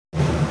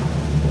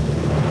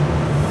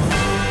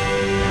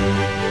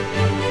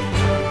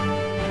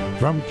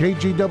From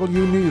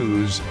KGW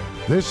News,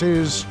 this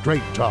is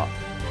Straight Talk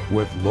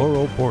with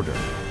Laurel Porter.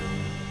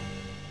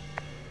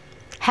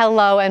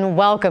 Hello and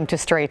welcome to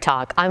Straight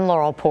Talk. I'm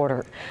Laurel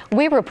Porter.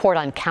 We report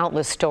on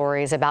countless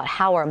stories about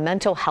how our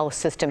mental health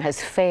system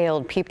has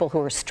failed people who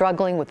are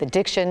struggling with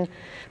addiction,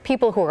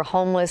 people who are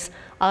homeless,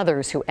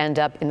 others who end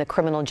up in the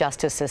criminal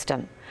justice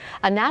system.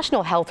 A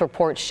national health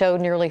report showed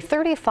nearly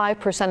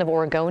 35% of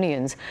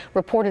Oregonians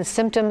reported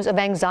symptoms of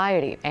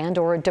anxiety and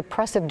or a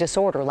depressive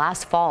disorder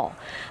last fall.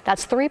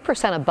 That's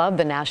 3% above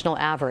the national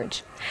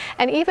average.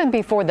 And even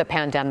before the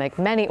pandemic,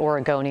 many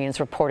Oregonians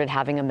reported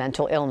having a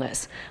mental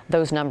illness.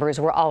 Those numbers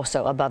were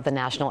also above the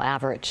national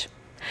average.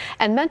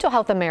 And Mental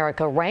Health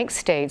America ranks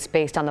states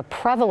based on the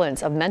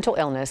prevalence of mental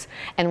illness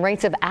and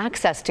rates of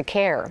access to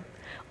care.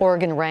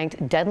 Oregon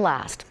ranked dead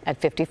last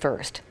at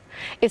 51st.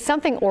 It's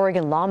something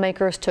Oregon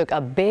lawmakers took a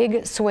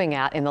big swing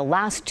at in the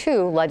last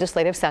two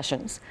legislative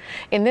sessions.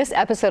 In this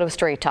episode of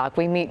Straight Talk,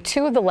 we meet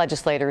two of the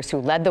legislators who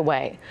led the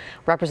way,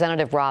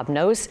 Representative Rob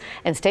Noese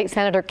and State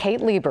Senator Kate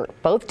Lieber,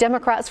 both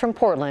Democrats from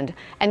Portland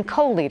and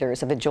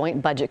co-leaders of the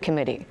Joint Budget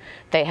Committee.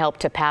 They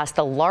helped to pass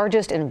the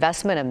largest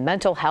investment in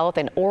mental health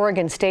in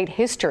Oregon state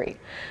history.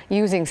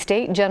 Using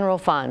state general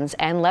funds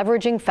and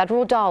leveraging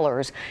federal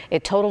dollars,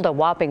 it totaled a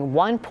whopping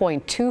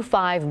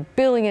 $1.25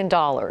 billion.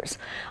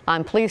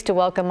 I'm pleased to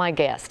welcome my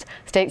guest,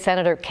 State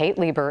Senator Kate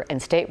Lieber and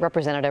State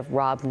Representative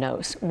Rob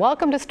Noese.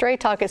 Welcome to Straight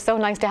Talk. It's so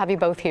nice to have you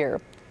both here.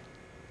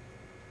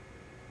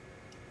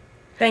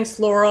 Thanks,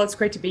 Laurel. It's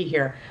great to be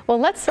here. Well,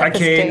 let's set the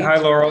Kate. stage. Hi,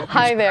 Laurel.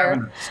 Hi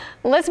there.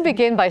 Let's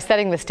begin by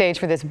setting the stage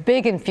for this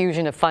big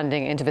infusion of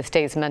funding into the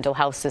state's mental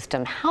health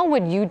system. How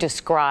would you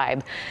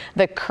describe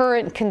the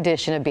current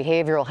condition of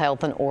behavioral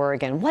health in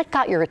Oregon? What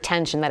got your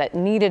attention that it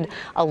needed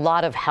a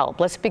lot of help?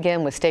 Let's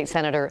begin with State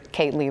Senator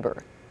Kate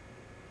Lieber.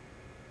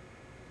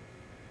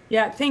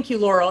 Yeah, thank you,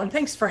 Laurel, and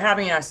thanks for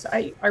having us.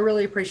 I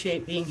really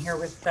appreciate being here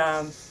with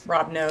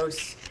Rob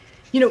Noese.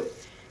 You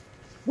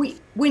know,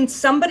 when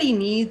somebody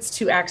needs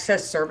to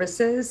access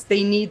services,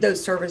 they need those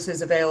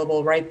services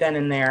available right then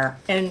and there,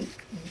 and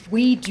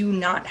we do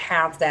not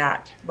have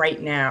that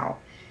right now.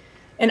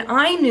 And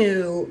I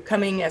knew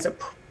coming as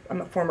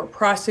I'm a former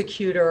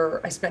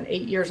prosecutor. I spent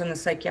 8 years on the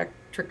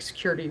Psychiatric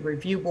Security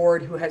Review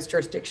Board, who has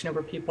jurisdiction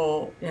over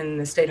people in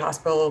the state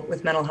hospital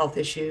with mental health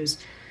issues.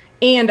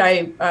 And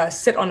I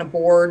sit on a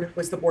board,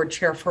 was the board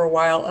chair for a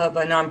while, of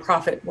a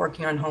nonprofit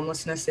working on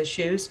homelessness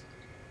issues,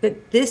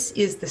 that this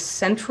is the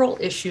central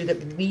issue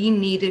that we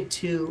needed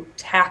to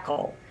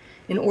tackle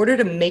in order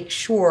to make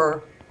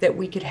sure that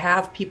we could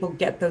have people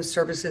get those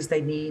services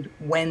they need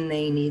when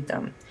they need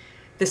them.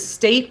 The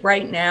state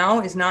right now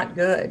is not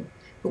good,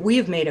 but we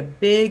have made a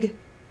big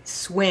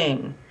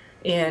swing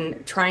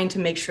in trying to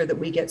make sure that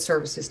we get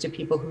services to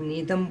people who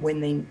need them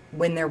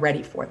when they're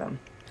ready for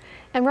them.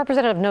 And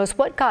Representative Noese,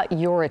 what got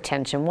your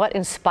attention? What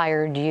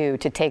inspired you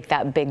to take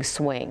that big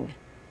swing?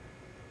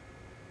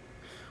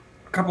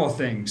 A couple of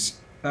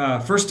things.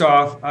 First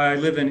off, I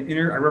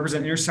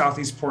represent inner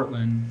Southeast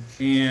Portland,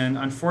 and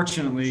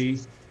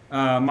unfortunately,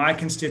 my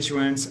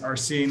constituents are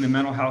seeing the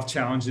mental health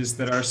challenges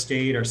that our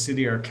state, our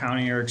city, our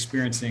county are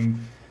experiencing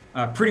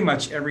pretty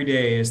much every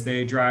day as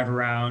they drive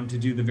around to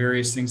do the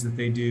various things that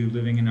they do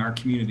living in our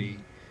community.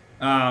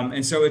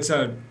 And so it's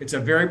a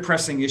very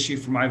pressing issue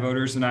for my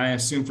voters, and I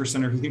assume for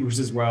Senator Lieber's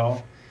as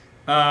well.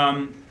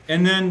 And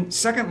then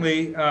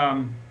secondly,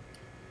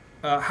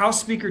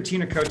 House Speaker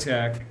Tina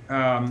Kotek,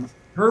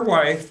 her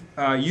wife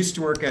used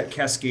to work at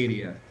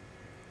Cascadia.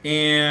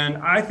 And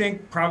I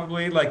think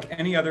probably like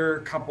any other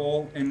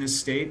couple in this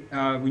state,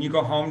 when you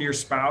go home to your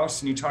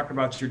spouse and you talk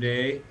about your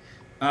day,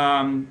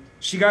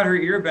 she got her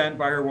ear bent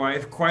by her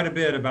wife quite a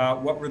bit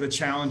about what were the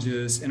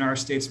challenges in our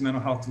state's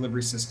mental health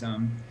delivery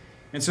system.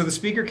 And so the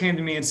speaker came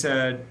to me and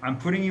said, I'm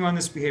putting you on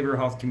this behavioral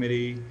health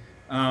committee.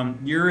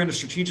 You're in a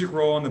strategic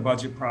role in the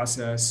budget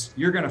process.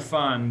 You're going to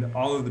fund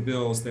all of the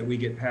bills that we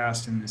get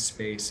passed in this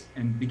space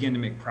and begin to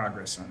make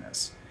progress on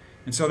this.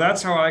 And so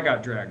that's how I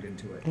got dragged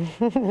into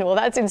it. Well,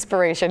 that's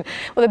inspiration.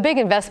 Well, the big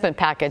investment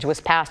package was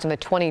passed in the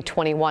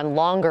 2021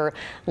 longer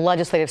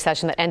legislative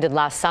session that ended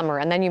last summer,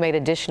 and then you made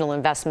additional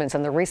investments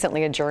in the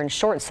recently adjourned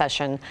short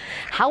session.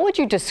 How would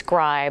you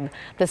describe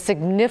the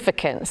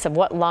significance of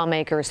what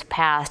lawmakers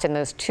passed in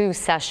those two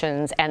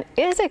sessions, and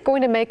is it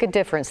going to make a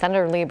difference?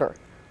 Senator Lieber.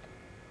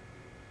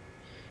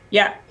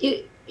 Yeah,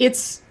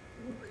 it's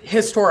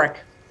historic.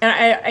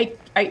 And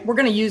we're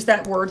going to use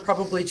that word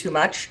probably too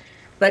much.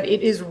 But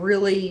it is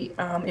really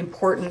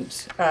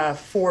important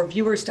for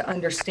viewers to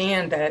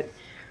understand that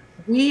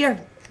we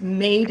have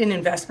made an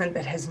investment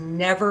that has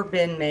never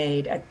been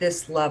made at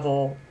this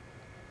level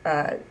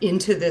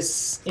into the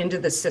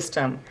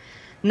system,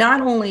 not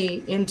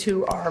only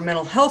into our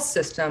mental health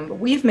system, but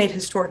we've made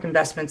historic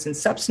investments in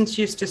substance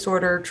use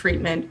disorder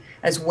treatment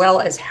as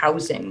well as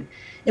housing.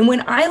 And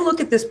when I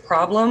look at this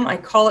problem, I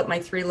call it my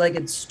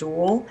three-legged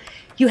stool.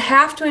 You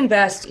have to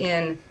invest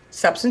in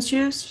substance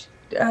use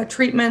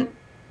treatment,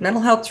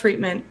 mental health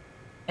treatment,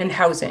 and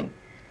housing.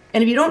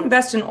 And if you don't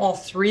invest in all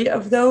three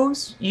of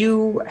those,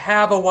 you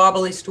have a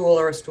wobbly stool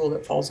or a stool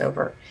that falls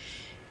over.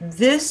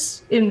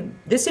 this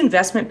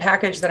investment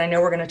package that I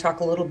know we're going to talk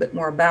a little bit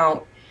more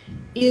about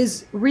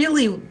is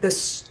really the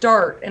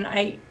start. And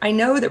I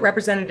know that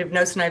Representative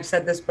Noce and I have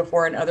said this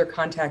before in other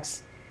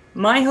contexts.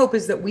 My hope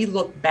is that we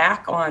look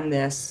back on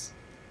this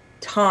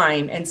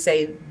time and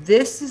say,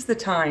 this is the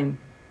time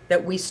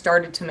that we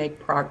started to make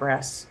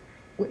progress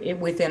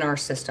within our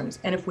systems.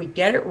 And if we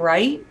get it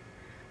right,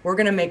 we're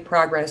going to make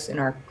progress in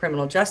our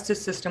criminal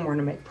justice system. We're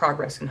going to make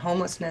progress in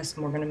homelessness,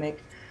 and we're going to make,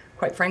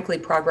 quite frankly,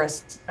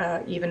 progress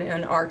even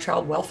in our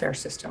child welfare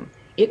system.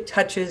 It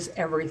touches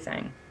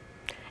everything.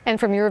 And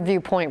from your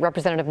viewpoint,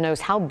 Representative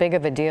Noce, how big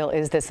of a deal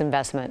is this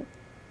investment?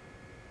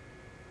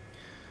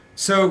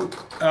 So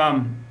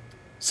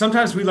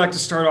sometimes we like to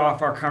start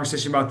off our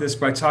conversation about this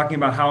by talking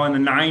about how in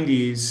the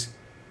 90s,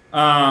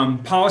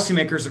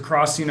 policymakers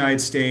across the United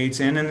States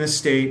and in this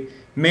state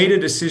made a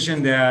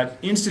decision that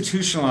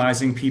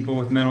institutionalizing people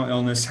with mental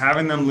illness,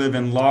 having them live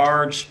in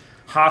large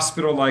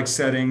hospital-like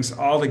settings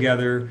all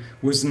together,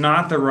 was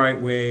not the right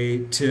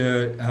way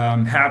to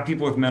have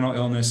people with mental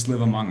illness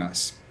live among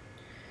us.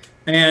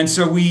 And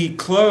so we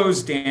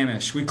closed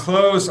Danish. We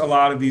closed a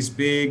lot of these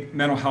big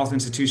mental health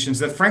institutions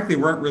that frankly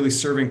weren't really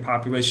serving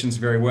populations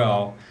very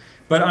well.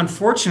 But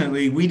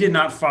unfortunately, we did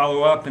not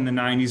follow up in the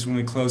 90s when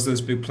we closed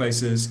those big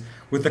places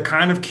with the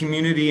kind of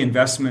community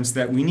investments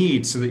that we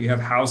need so that you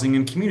have housing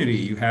and community,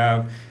 you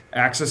have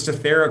access to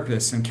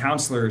therapists and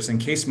counselors and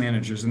case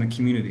managers in the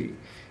community.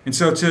 And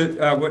so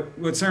to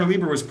what Senator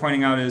Lieber was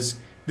pointing out is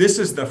this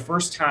is the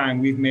first time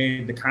we've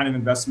made the kind of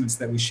investments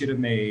that we should have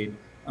made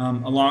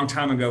a long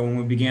time ago when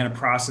we began a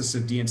process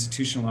of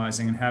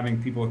deinstitutionalizing and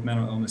having people with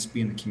mental illness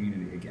be in the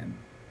community again.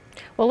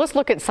 Well, let's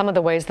look at some of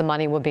the ways the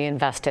money will be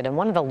invested. And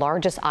one of the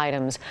largest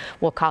items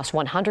will cost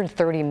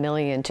 $130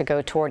 million to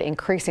go toward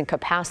increasing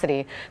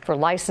capacity for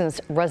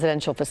licensed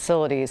residential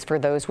facilities for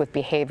those with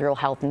behavioral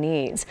health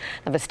needs.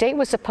 Now, the state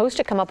was supposed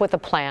to come up with a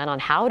plan on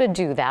how to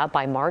do that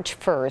by March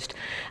 1st.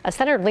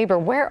 Senator Lieber,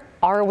 where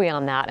are we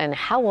on that, and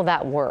how will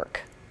that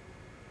work?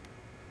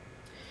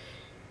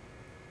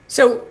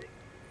 So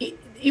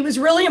it was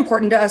really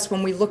important to us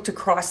when we looked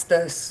across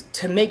this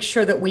to make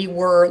sure that we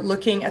were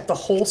looking at the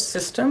whole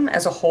system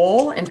as a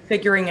whole and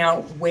figuring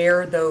out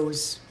where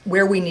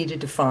we needed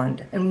to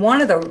fund. And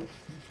one of the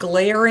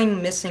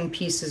glaring missing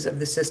pieces of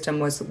the system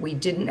was that we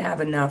didn't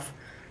have enough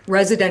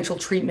residential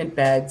treatment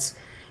beds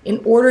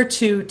in order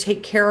to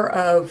take care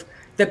of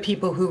the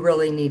people who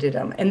really needed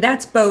them. And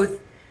that's both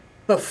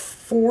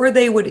before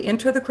they would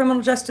enter the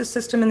criminal justice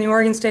system in the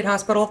Oregon State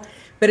Hospital,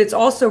 but it's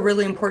also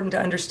really important to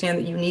understand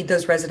that you need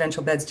those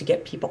residential beds to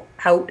get people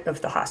out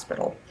of the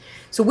hospital.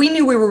 So we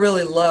knew we were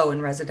really low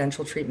in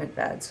residential treatment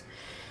beds.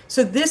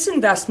 So this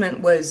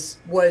investment was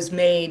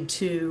made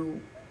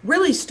to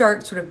really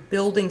start sort of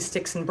building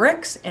sticks and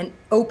bricks and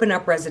open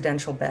up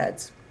residential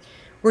beds.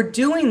 We're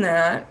doing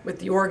that with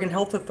the Oregon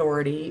Health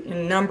Authority in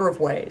a number of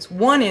ways.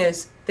 One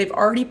is they've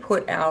already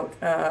put out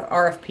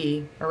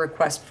RFP, a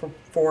request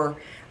for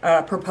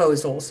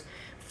proposals,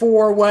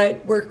 for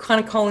what we're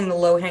kind of calling the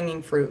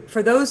low-hanging fruit,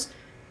 for those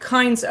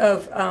kinds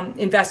of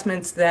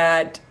investments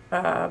that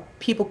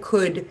people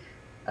could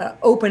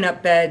open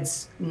up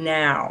beds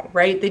now,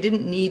 right? They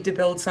didn't need to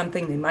build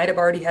something. They might have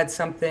already had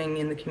something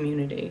in the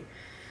community.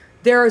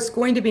 There is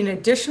going to be an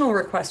additional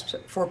request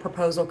for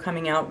proposal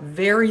coming out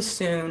very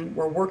soon.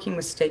 We're working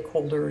with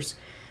stakeholders.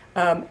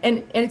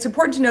 And it's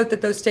important to note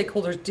that those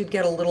stakeholders did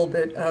get a little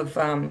bit of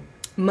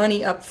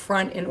money up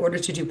front in order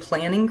to do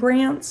planning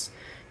grants,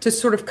 to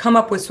sort of come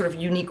up with sort of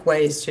unique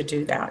ways to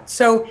do that.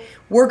 So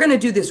we're going to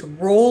do this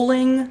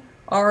rolling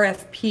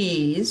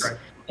RFPs right,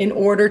 in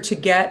order to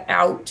get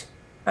out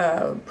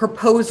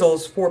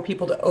proposals for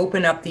people to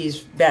open up these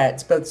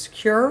beds, both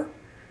secure,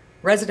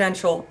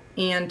 residential,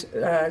 and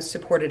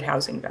supported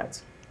housing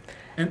beds.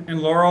 And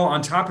Laurel,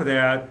 on top of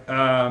that,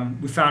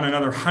 we found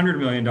another $100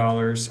 million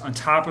on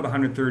top of the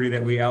 130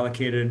 that we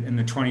allocated in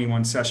the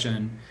 21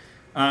 session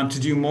to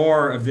do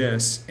more of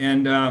this.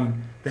 And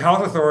the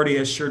Health Authority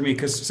has assured me,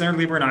 because Senator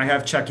Lieber and I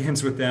have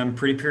check-ins with them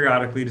pretty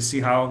periodically to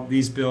see how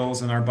these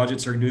bills and our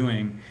budgets are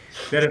doing,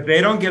 that if they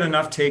don't get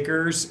enough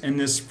takers in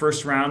this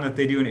first round that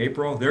they do in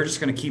April, they're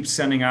just going to keep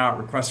sending out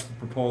requests for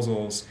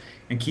proposals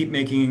and keep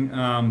making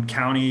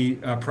county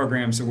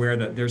programs aware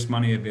that there's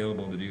money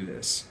available to do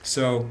this.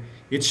 So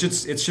we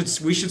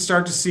should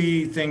start to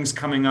see things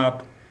coming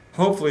up,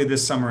 hopefully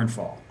this summer and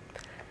fall.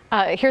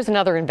 Here's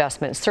another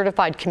investment,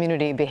 Certified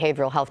Community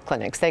Behavioral Health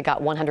Clinics. They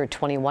got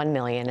 $121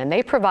 million, and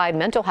they provide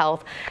mental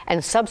health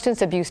and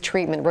substance abuse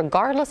treatment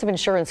regardless of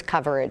insurance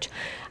coverage.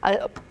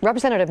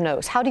 Representative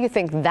Noce, how do you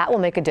think that will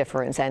make a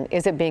difference, and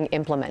is it being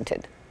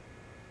implemented?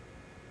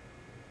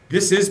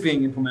 This is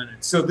being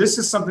implemented. So this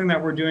is something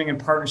that we're doing in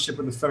partnership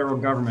with the federal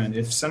government.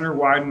 If Senator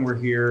Wyden were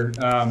here,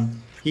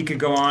 he could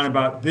go on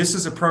about this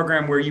is a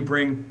program where you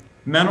bring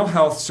mental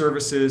health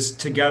services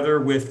together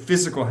with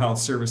physical health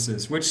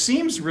services, which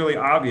seems really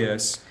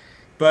obvious.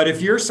 But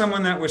if you're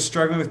someone that was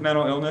struggling with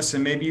mental illness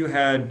and maybe you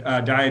had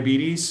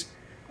diabetes,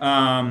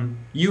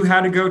 you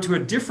had to go to a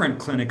different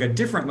clinic, a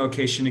different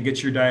location to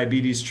get your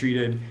diabetes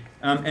treated,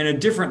 and a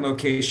different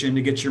location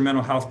to get your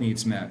mental health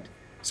needs met.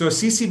 So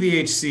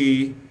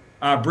CCBHC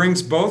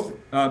brings both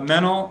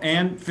mental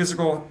and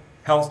physical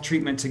health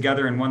treatment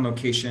together in one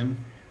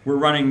location. We're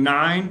running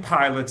 9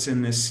 pilots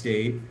in this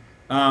state.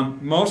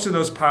 Most of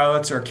those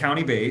pilots are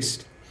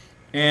county-based.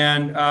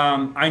 And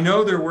I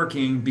know they're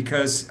working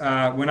because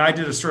when I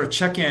did a sort of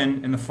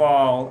check-in in the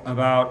fall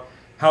about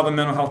how the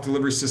mental health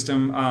delivery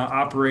system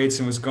operates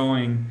and was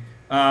going,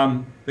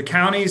 the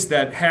counties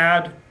that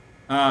had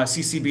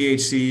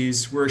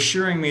CCBHCs were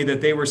assuring me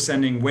that they were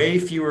sending way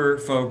fewer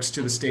folks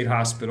to the state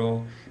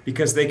hospital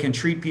because they can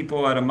treat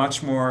people at a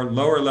much more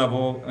lower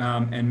level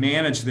and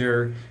manage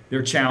their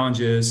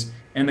challenges.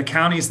 And the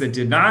counties that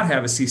did not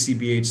have a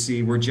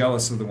CCBHC were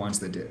jealous of the ones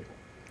that did.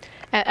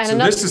 So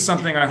this is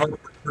something I hope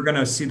we're going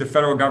to see the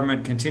federal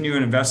government continue to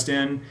invest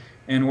in,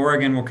 and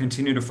Oregon will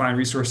continue to find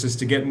resources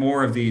to get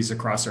more of these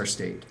across our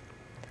state.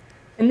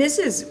 And this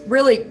is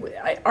really,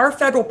 our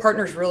federal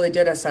partners really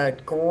did us a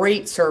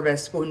great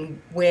service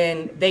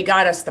when they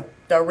got us the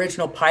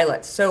original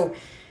pilots. So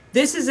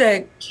this is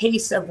a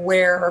case of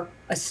where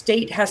a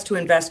state has to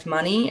invest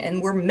money,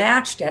 and we're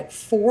matched at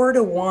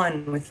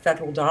 4-to-1 with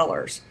federal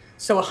dollars.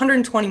 So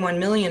 121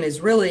 million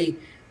is really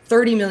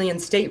 30 million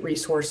state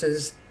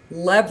resources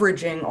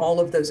leveraging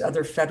all of those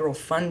other federal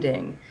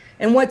funding.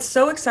 And what's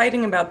so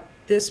exciting about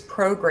this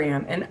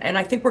program, and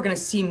I think we're going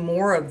to see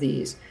more of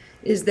these,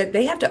 is that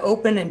they have to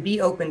open and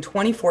be open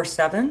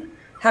 24/7,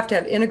 have to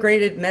have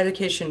integrated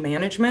medication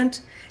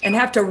management, and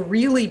have to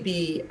really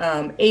be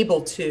able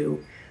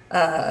to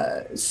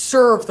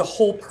serve the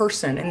whole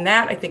person. And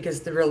that, I think,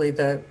 is really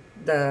the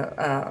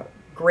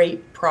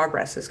great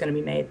progress that's going to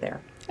be made there.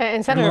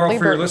 And Senator Laurel,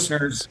 Lieber, for your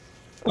listeners,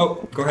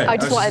 oh, go ahead.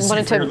 I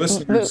wanted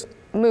to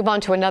move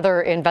on to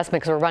another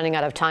investment because we're running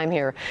out of time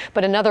here.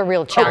 But another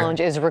real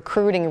challenge is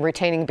recruiting and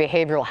retaining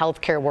behavioral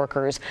health care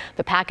workers.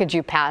 The package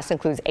you passed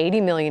includes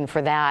 $80 million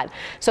for that.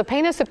 So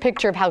paint us a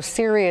picture of how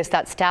serious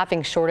that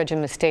staffing shortage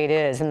in the state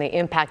is and the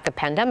impact the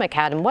pandemic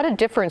had, and what a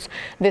difference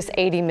this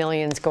 $80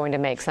 million is going to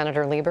make.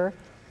 Senator Lieber?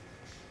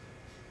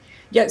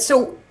 Yeah,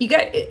 so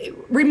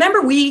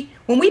remember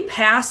when we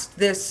passed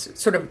this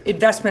sort of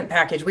investment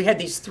package, we had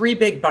these 3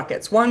 big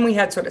buckets. One, we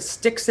had sort of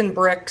sticks and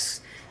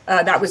bricks.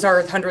 That was our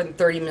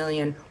 130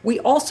 million. We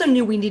also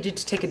knew we needed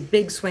to take a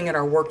big swing at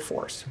our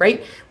workforce,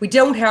 right? We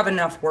don't have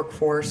enough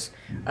workforce.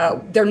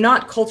 They're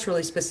not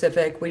culturally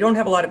specific. We don't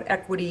have a lot of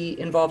equity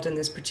involved in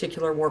this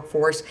particular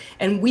workforce.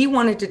 And we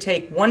wanted to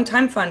take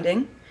one-time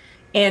funding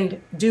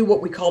and do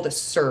what we called a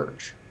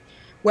surge.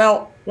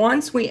 Well,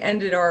 once we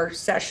ended our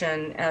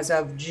session as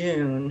of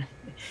June,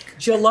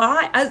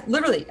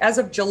 as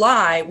of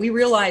July, we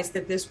realized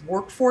that this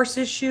workforce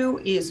issue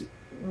is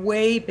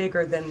way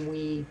bigger than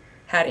we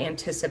had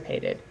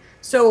anticipated.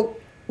 So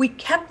we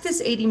kept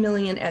this 80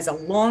 million as a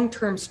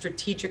long-term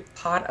strategic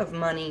pot of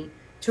money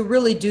to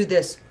really do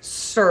this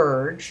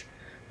surge,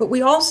 but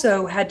we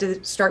also had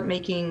to start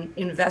making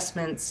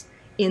investments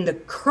in the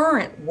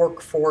current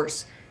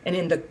workforce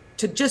and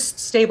to just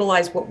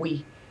stabilize what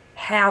we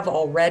have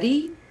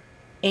already,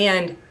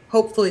 and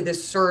hopefully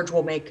this surge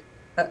will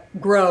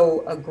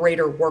grow a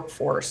greater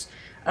workforce.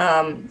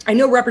 I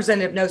know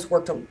Representative Nose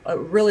worked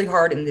really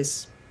hard in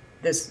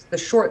the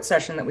short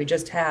session that we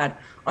just had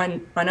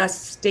on us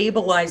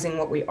stabilizing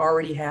what we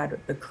already had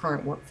with the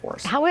current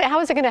workforce. How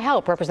is it going to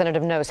help,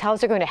 Representative Nose? How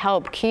is it going to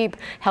help keep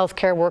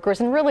healthcare workers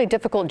in really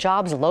difficult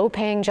jobs,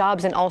 low-paying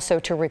jobs, and also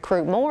to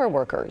recruit more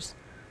workers?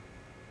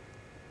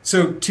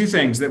 So 2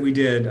 things that we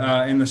did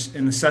in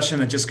the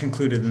session that just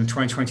concluded, in the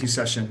 2022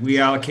 session. We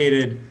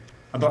allocated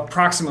about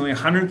approximately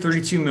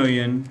 132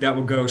 million that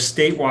will go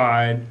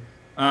statewide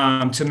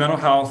to mental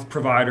health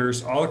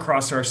providers all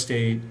across our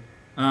state,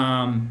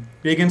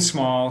 big and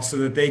small, so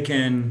that they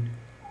can,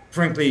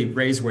 frankly,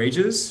 raise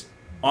wages,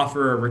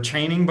 offer a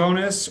retaining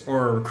bonus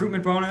or a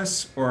recruitment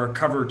bonus, or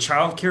cover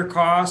childcare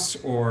costs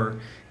or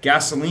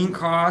gasoline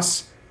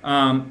costs.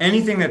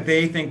 Anything that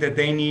they think that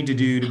they need to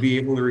do to be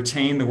able to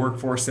retain the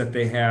workforce that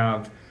they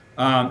have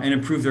and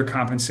improve their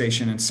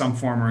compensation in some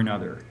form or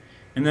another.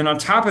 And then on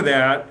top of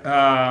that,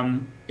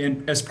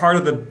 as part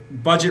of the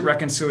budget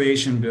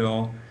reconciliation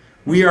bill,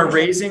 we are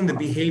raising the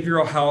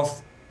behavioral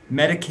health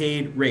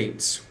Medicaid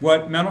rates,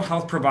 what mental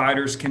health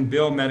providers can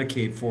bill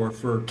Medicaid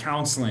for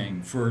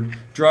counseling, for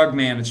drug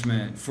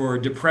management, for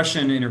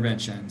depression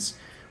interventions.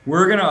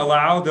 We're going to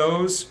allow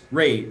those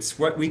rates,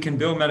 what we can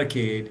bill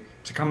Medicaid,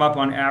 to come up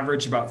on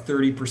average about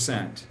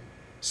 30%.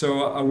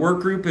 So a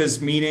work group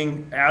is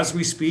meeting as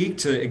we speak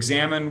to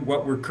examine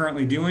what we're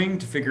currently doing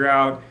to figure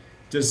out,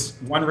 does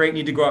one rate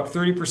need to go up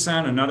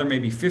 30%, another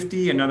maybe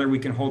 50, another we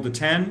can hold to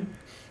 10,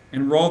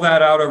 and roll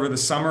that out over the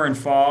summer and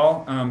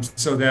fall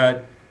so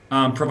that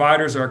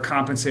providers are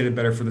compensated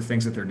better for the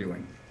things that they're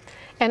doing.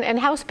 And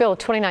House Bill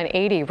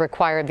 2980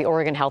 required the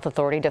Oregon Health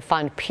Authority to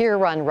fund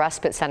peer-run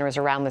respite centers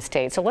around the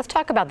state. So let's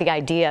talk about the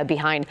idea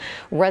behind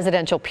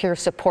residential peer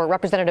support.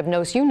 Representative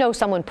Nose, you know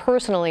someone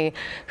personally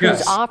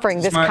who's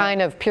offering this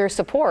kind of peer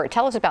support.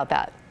 Tell us about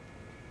that.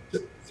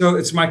 So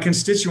it's my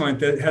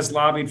constituent that has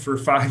lobbied for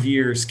 5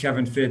 years,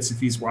 Kevin Fitz, if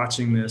he's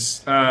watching this,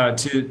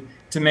 to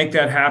make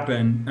that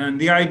happen. And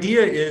the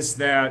idea is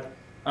that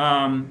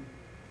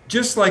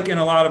just like in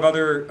a lot of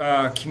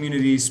other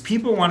communities,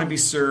 people want to be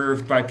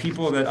served by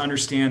people that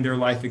understand their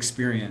life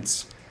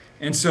experience.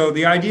 And so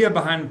the idea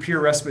behind the Peer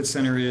Respite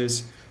Center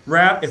is,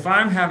 if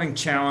I'm having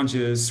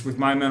challenges with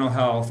my mental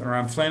health, or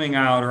I'm flaming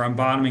out, or I'm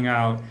bottoming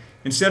out,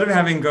 instead of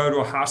having to go to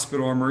a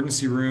hospital or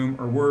emergency room,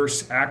 or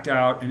worse, act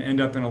out and end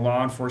up in a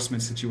law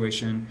enforcement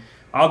situation,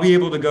 I'll be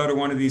able to go to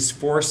one of these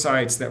 4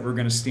 sites that we're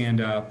going to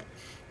stand up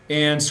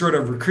and sort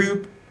of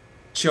recoup,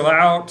 chill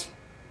out,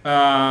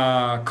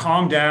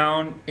 calm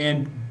down,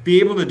 and be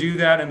able to do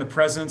that in the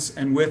presence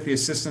and with the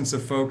assistance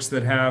of folks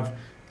that have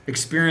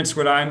experienced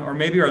or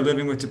maybe are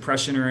living with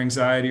depression or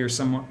anxiety or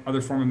some other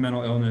form of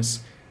mental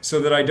illness, so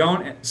that I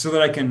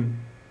can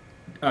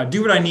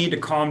do what I need to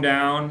calm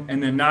down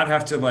and then not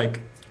have to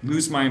like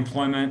lose my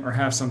employment or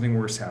have something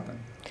worse happen.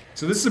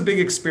 So this is a big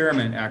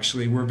experiment,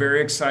 actually. We're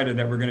very excited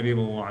that we're going to be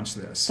able to launch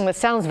this. Well, it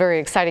sounds very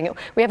exciting.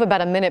 We have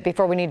about a minute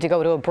before we need to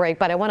go to a break,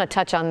 but I want to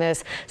touch on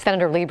this.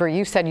 Senator Lieber,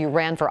 you said you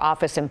ran for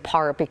office in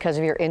part because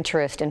of your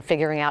interest in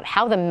figuring out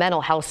how the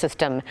mental health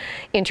system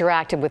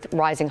interacted with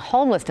rising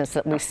homelessness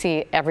that we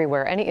see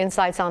everywhere. Any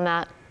insights on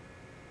that?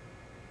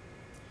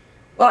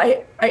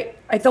 Well,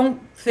 I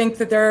don't think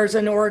that there's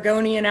an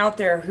Oregonian out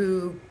there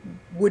who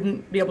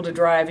wouldn't be able to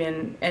drive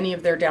in any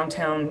of their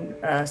downtown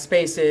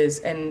spaces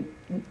and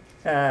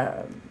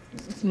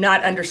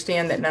not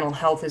understand that mental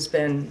health has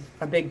been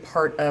a big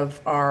part of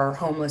our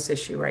homeless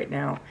issue right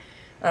now.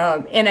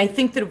 And I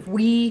think that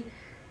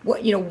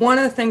one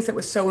of the things that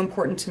was so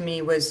important to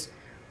me was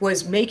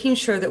making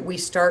sure that we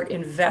start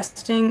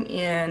investing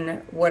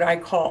in what I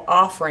call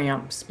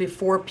off-ramps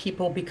before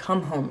people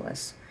become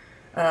homeless.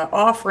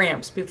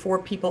 Off-ramps before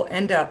people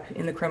end up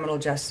in the criminal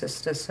justice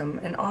system,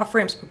 and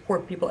off-ramps before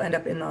people end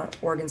up in the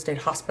Oregon State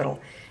Hospital.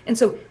 And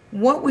so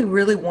what we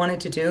really wanted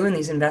to do in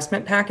these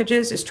investment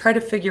packages is try to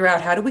figure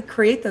out, how do we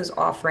create those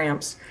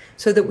off-ramps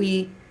so that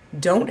we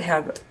don't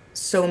have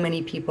so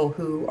many people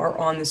who are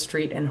on the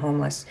street and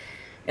homeless.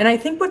 And I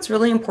think what's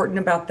really important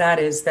about that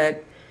is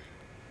that,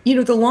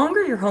 the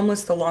longer you're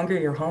homeless, the longer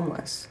you're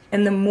homeless.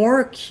 And the more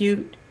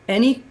acute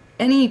any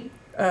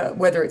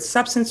whether it's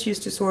substance use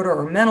disorder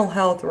or mental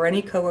health or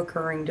any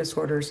co-occurring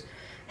disorders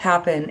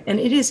happen. And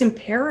it is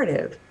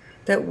imperative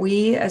that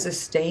we as a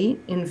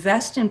state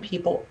invest in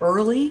people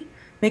early,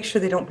 make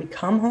sure they don't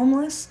become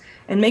homeless,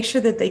 and make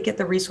sure that they get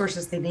the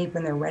resources they need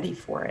when they're ready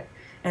for it.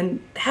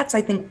 And that's,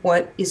 I think,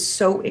 what is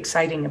so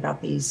exciting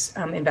about these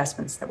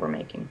investments that we're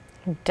making.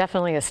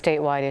 Definitely a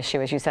statewide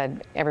issue. As you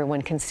said,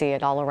 everyone can see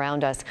it all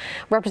around us.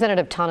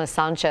 Representative Tana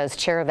Sanchez,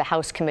 chair of the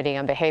House Committee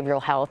on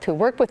Behavioral Health, who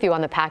worked with you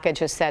on the package,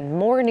 has said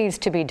more needs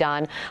to be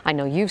done. I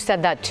know you've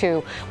said that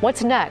too.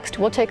 What's next?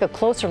 We'll take a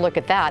closer look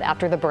at that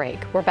after the break.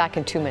 We're back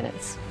in 2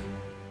 minutes.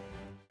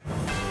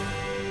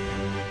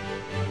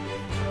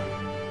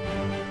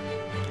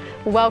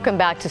 Welcome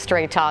back to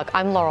Straight Talk.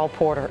 I'm Laurel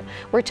Porter.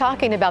 We're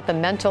talking about the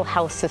mental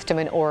health system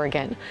in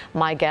Oregon.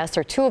 My guests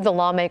are 2 of the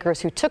lawmakers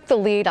who took the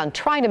lead on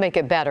trying to make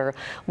it better.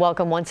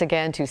 Welcome once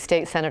again to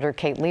State Senator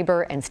Kate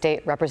Lieber and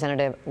State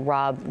Representative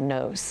Rob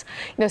Noose.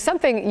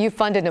 Something you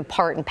funded in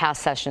part in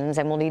past sessions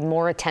and will need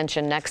more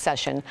attention next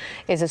session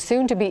is a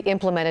soon-to-be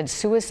implemented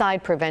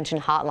suicide prevention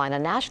hotline, a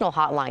national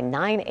hotline,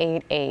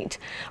 988.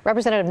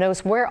 Representative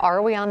Noose, where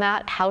are we on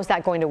that? How's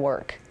that going to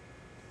work?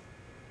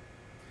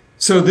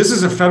 So this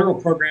is a federal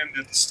program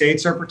that the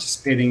states are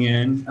participating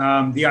in.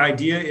 The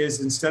idea is,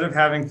 instead of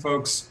having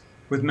folks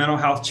with mental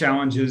health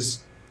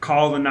challenges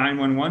call the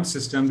 911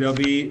 system, they'll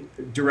be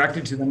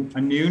directed to a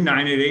new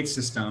 988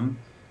 system.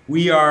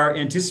 We are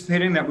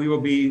anticipating that we will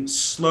be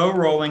slow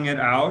rolling it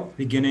out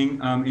beginning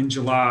in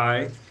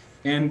July.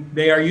 And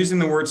they are using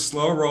the word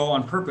slow roll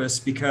on purpose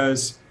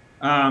because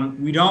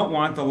we don't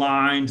want the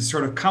line to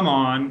sort of come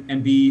on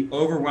and be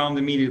overwhelmed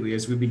immediately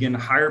as we begin to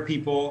hire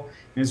people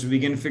and as we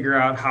begin to figure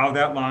out how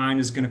that line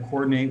is going to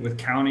coordinate with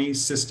county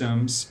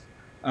systems,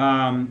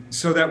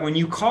 so that when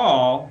you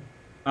call,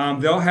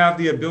 they'll have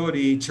the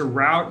ability to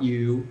route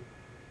you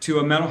to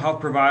a mental health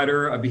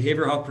provider, a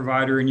behavioral health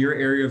provider in your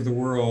area of the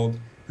world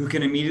who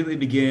can immediately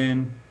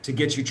begin to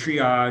get you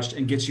triaged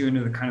and get you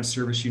into the kind of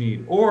service you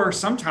need. Or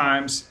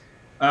sometimes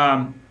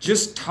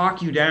just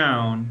talk you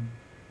down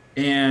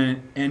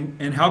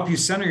and help you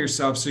center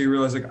yourself so you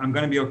realize, like, I'm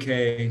going to be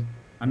okay.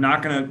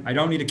 I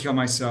don't need to kill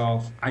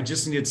myself. I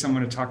just needed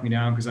someone to talk me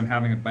down because I'm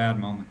having a bad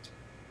moment.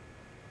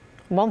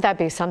 Won't that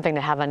be something to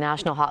have a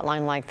national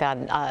hotline like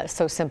that?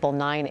 So simple,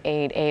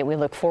 988. We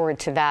look forward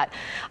to that.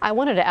 I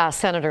wanted to ask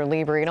Senator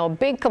Lieber, a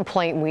big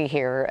complaint we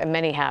hear, and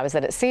many have, is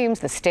that it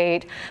seems the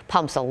state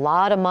pumps a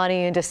lot of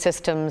money into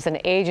systems and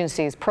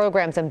agencies,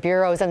 programs and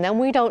bureaus, and then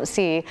we don't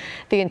see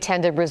the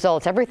intended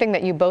results. Everything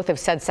that you both have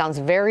said sounds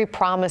very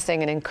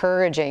promising and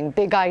encouraging,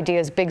 big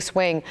ideas, big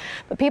swing,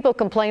 but people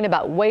complain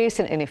about waste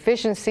and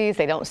inefficiencies.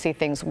 They don't see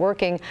things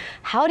working.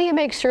 How do you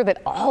make sure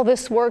that all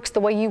this works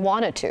the way you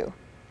want it to?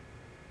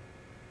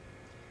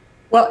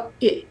 Well,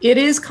 it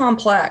is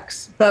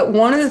complex, but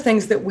one of the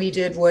things that we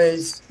did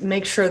was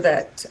make sure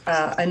that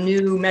a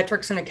new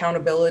metrics and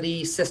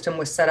accountability system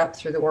was set up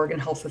through the Oregon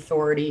Health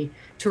Authority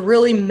to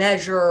really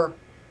measure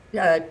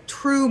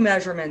true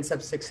measurements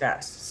of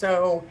success.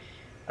 So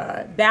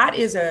That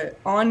is an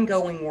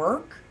ongoing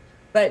work,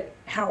 but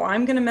how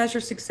I'm going to measure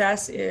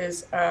success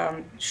is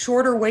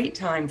shorter wait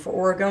time for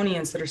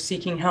Oregonians that are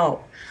seeking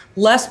help,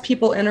 less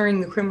people entering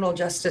the criminal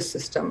justice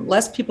system,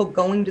 less people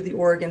going to the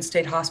Oregon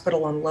State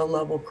Hospital on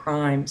low-level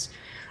crimes,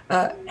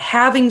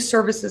 having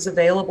services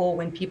available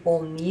when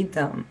people need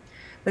them.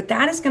 But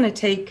that is going to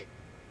take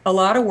a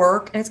lot of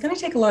work, and it's going to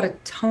take a lot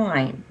of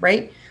time,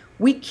 right?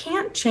 We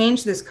can't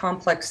change this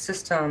complex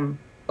system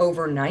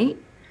overnight.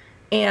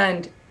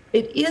 And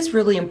it is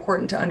really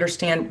important to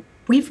understand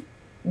we've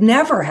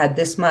never had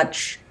this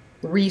much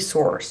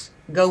resource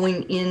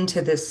going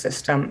into this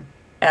system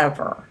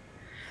ever.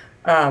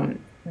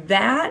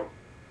 That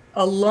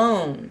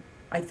alone,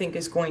 I think,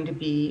 is going to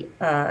be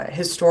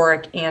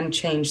historic and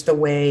change the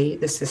way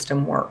the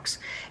system works.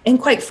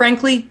 And quite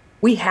frankly,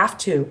 we have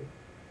to.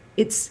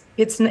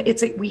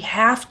 We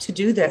have to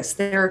do this.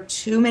 There are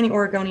too many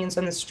Oregonians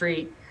on the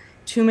street,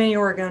 too many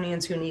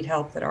Oregonians who need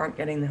help that aren't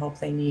getting the help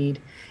they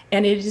need.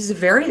 And it is a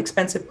very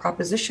expensive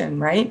proposition,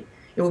 right?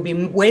 It will be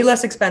way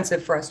less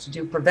expensive for us to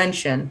do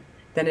prevention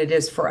than it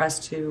is for us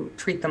to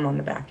treat them on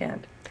the back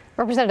end.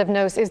 Representative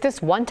Noce, is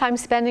this one-time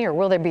spending, or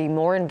will there be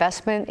more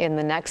investment in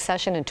the next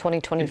session in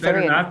 2023? It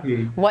better not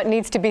be. What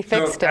needs to be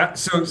fixed?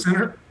 So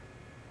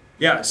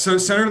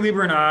Senator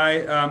Lieber and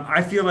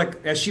I feel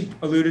like, as she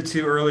alluded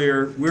to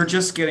earlier, we're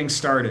just getting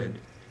started.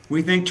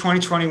 We think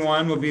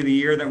 2021 will be the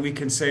year that we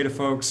can say to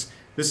folks,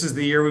 this is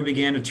the year we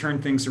began to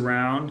turn things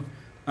around.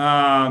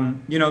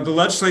 The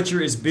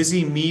legislature is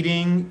busy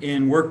meeting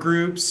in work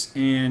groups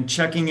and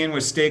checking in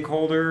with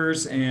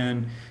stakeholders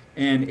and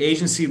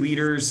agency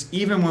leaders,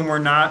 even when we're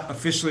not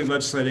officially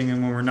legislating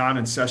and when we're not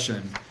in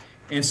session.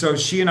 And so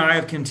she and I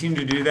have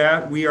continued to do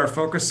that. We are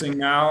focusing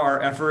now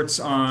our efforts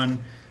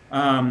on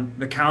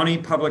the county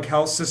public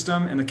health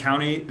system and the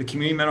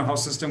community mental health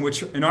system,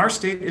 which in our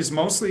state is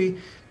mostly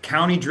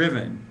county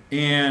driven.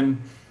 And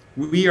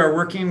we are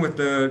working with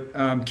the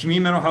community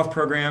mental health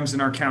programs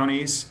in our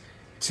counties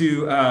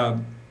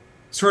to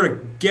sort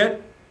of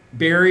get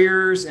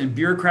barriers and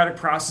bureaucratic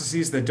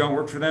processes that don't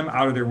work for them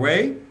out of their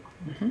way.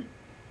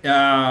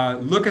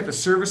 Look at the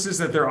services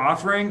that they're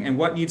offering and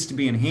what needs to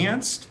be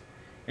enhanced,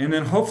 and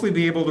then hopefully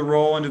be able to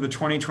roll into the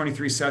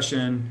 2023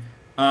 session,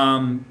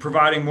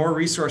 providing more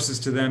resources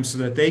to them so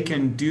that they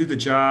can do the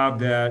job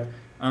that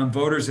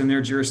voters in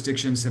their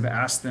jurisdictions have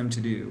asked them to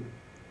do.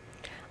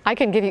 I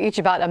can give you each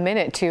about a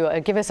minute to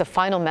give us a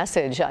final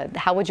message.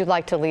 How would you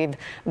like to leave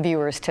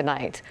viewers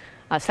tonight?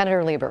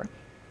 Senator Lieber.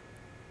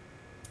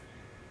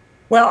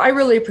 Well, I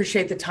really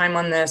appreciate the time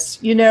on this.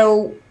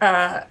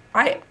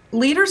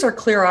 Leaders are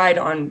clear-eyed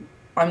on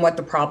what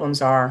the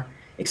problems are,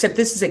 except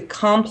this is a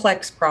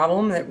complex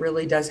problem that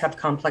really does have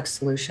complex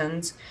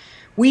solutions.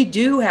 We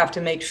do have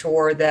to make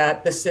sure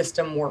that the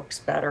system works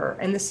better.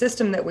 And the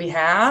system that we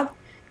have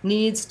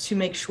needs to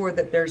make sure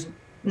that there's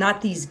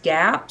not these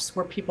gaps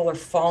where people are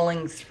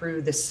falling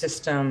through the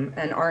system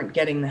and aren't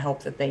getting the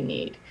help that they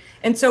need.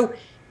 And so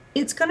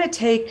it's going to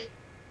take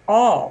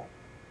all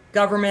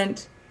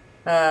government,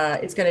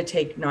 it's going to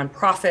take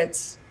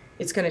nonprofits,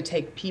 it's going to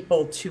take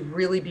people to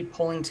really be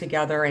pulling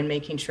together and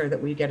making sure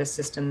that we get a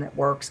system that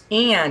works.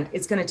 And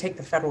it's going to take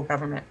the federal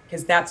government,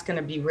 because that's going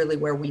to be really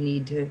where we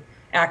need to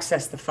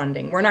access the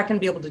funding. We're not going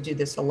to be able to do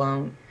this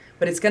alone,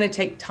 but it's going to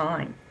take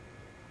time.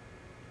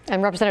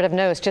 And Representative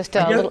Noce, just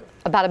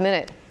about a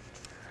minute.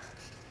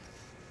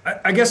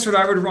 I guess what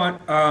I would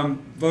want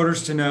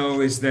voters to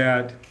know is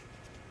that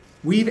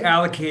we've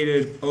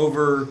allocated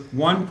over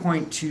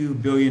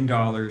 $1.2 billion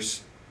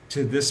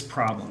to this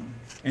problem.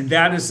 And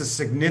that is a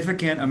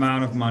significant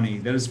amount of money.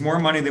 That is more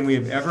money than we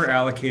have ever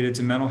allocated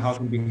to mental health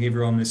and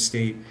behavioral in this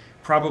state,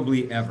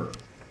 probably ever.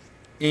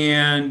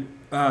 And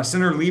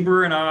Senator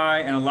Lieber and I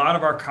and a lot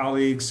of our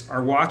colleagues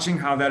are watching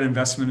how that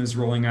investment is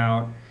rolling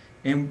out.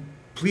 And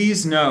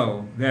please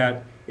know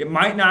that it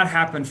might not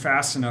happen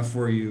fast enough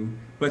for you,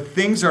 but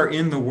things are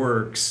in the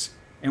works,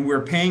 and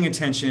we're paying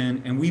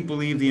attention, and we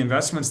believe the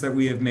investments that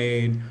we have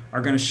made are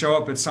going to show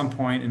up at some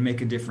point and make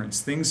a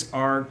difference.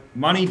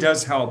 Money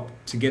does help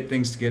to get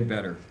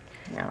better.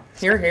 Yeah,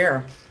 hear,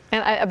 hear.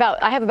 And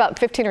I have about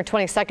 15 or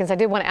 20 seconds. I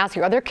did want to ask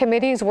you, are there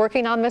committees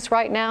working on this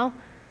right now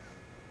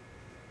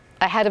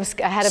ahead of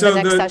the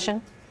next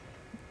session?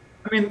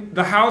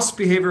 The House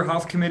Behavioral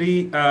Health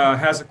Committee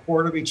has a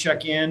quarterly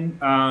check-in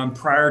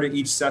prior to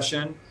each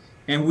session.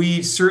 And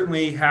we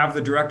certainly have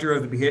the director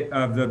of the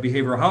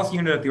Behavioral Health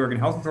Unit at the Oregon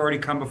Health Authority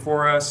come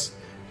before us.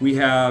 We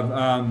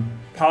have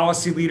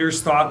policy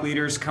leaders, thought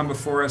leaders come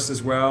before us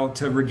as well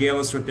to regale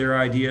us with their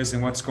ideas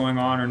and what's going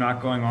on or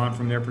not going on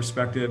from their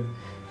perspective.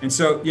 And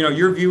so,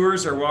 your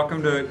viewers are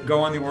welcome to go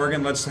on the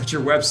Oregon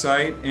Legislature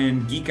website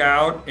and geek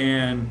out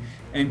and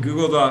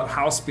Google the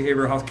House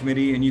Behavioral Health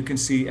Committee, and you can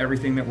see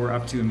everything that we're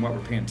up to and what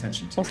we're paying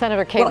attention to. Well,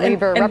 Senator Kate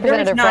Lieber,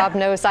 Representative Rob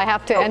Noce, I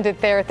have to end it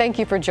there. Thank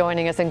you for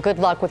joining us, and good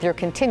luck with your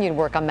continued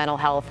work on mental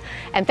health.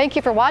 And thank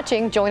you for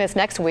watching. Join us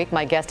next week.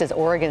 My guest is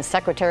Oregon's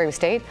Secretary of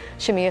State,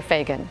 Shemia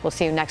Fagan. We'll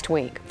see you next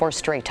week for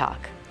Straight Talk.